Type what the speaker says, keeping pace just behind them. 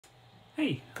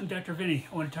Hey, I'm Dr. Vinnie.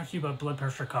 I want to talk to you about blood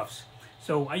pressure cuffs.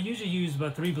 So I usually use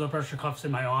about 3 blood pressure cuffs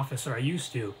in my office, or I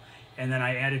used to, and then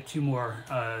I added 2 more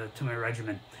to my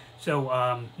regimen.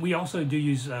 So we also do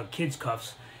use kids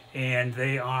cuffs, and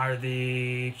they are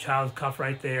the child cuff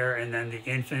right there, and then the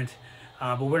infant,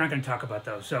 but we're not going to talk about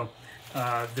those. So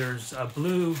there's a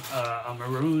blue, a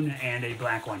maroon, and a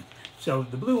black one. So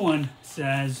the blue one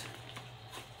says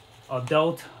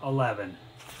adult 11.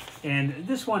 And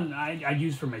this one I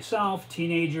use for myself,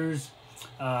 teenagers,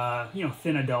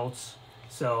 thin adults.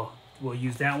 So we'll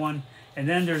use that one. And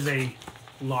then there's a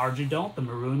large adult, the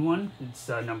maroon one. It's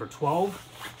number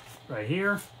 12 right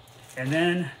here. And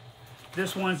then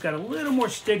this one's got a little more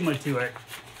stigma to it.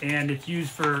 And it's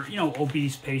used for,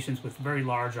 obese patients with very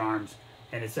large arms.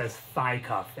 And it says thigh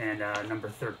cuff and number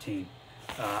 13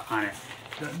 on it.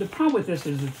 The problem with this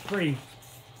is it's very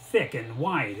thick and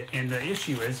wide. And the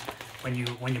issue is, when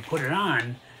you put it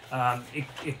on,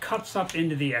 it cuts up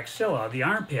into the axilla, the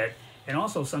armpit, and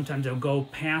also sometimes it'll go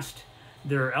past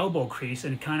their elbow crease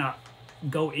and kind of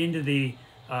go into the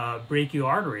brachial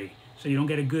artery, so you don't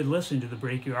get a good listen to the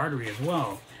brachial artery as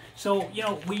well. So,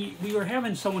 we were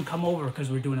having someone come over because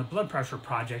we're doing a blood pressure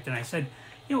project, and I said,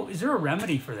 is there a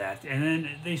remedy for that? And then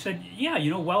they said, yeah,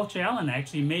 Welch Allyn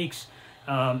actually makes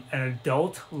an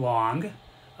adult long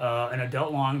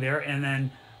there, and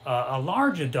then a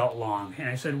large adult long. And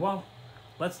I said, well,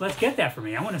 let's get that for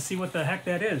me. I want to see what the heck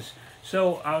that is.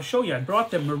 So I'll show you. I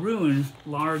brought the maroon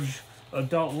large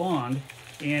adult long,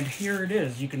 and here it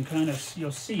is. You can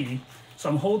you'll see. So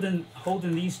I'm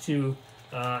holding these two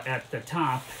at the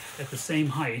top at the same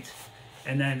height,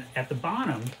 and then at the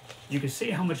bottom you can see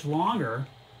how much longer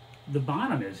the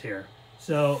bottom is here.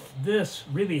 So this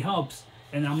really helps.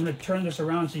 And I'm going to turn this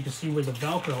around so you can see where the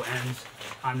Velcro ends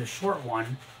on the short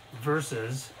one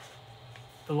versus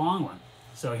the long one.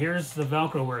 So here's the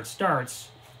Velcro where it starts,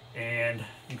 and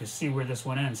you can see where this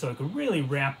one ends. So it could really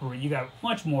wrap, you got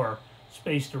much more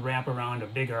space to wrap around a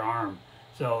bigger arm.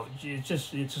 So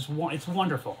it's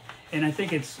wonderful. And I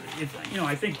think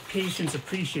I think patients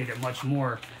appreciate it much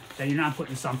more that you're not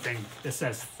putting something that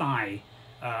says thigh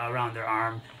around their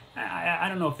arm. I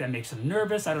don't know if that makes them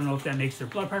nervous. I don't know if that makes their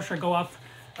blood pressure go up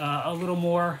a little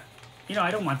more.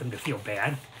 I don't want them to feel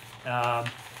bad.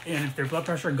 And if their blood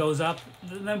pressure goes up,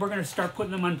 then we're going to start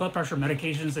putting them on blood pressure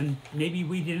medications, and maybe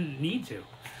we didn't need to.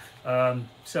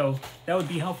 So that would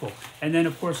be helpful. And then,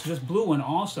 of course, this blue one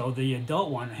also, the adult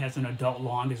one, has an adult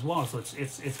long as well. So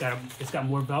it's got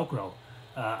more Velcro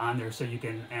on there, so you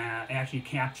can actually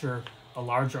capture a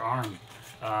larger arm.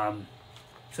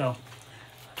 So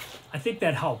I think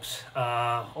that helps.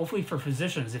 Hopefully for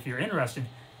physicians, if you're interested,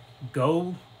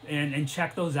 go and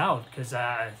check those out, because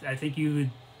I think it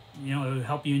would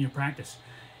help you in your practice.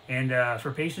 And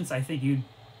for patients, I think you'd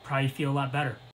probably feel a lot better.